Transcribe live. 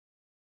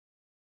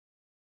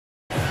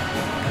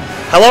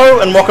Hello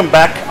and welcome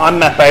back. I'm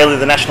Matt Bailey,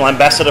 the National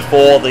Ambassador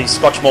for the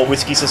Scotch Malt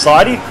Whisky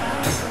Society.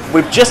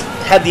 We've just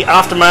had the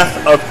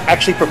aftermath of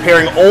actually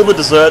preparing all the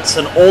desserts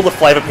and all the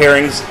flavour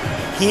pairings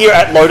here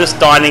at Lotus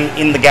Dining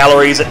in the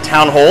Galleries at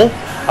Town Hall.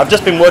 I've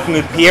just been working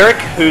with Pierrick,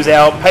 who's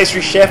our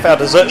pastry chef, our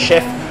dessert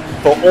chef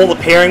for all the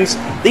pairings.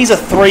 These are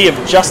 3 of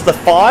just the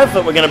 5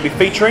 that we're going to be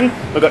featuring.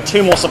 We've got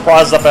 2 more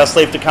surprises up our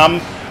sleeve to come.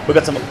 We've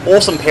got some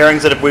awesome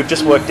pairings that we've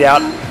just worked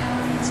out.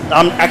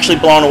 I'm actually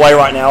blown away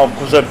right now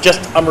because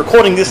I'm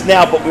recording this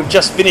now, but we've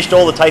just finished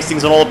all the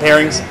tastings and all the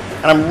pairings,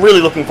 and I'm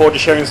really looking forward to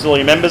sharing this with all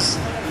your members.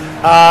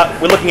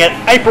 We're looking at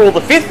April the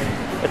 5th.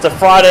 It's a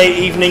Friday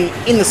evening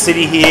in the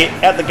city here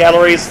at the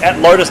Galleries at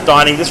Lotus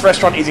Dining. This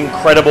restaurant is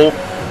incredible.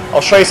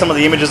 I'll show you some of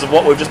the images of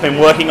what we've just been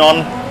working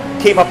on.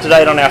 Keep up to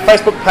date on our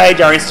Facebook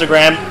page, our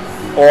Instagram,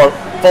 or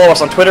follow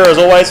us on Twitter as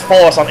always.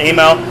 Follow us on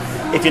email.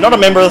 If you're not a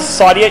member of the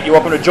society yet, you're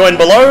welcome to join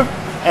below,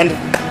 and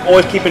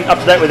always keeping up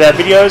to date with our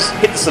videos.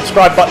 Hit the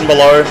subscribe button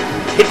below,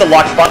 hit the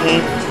like button,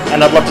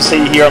 and I'd love to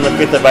see you here on the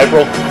 5th of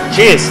April.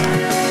 Cheers!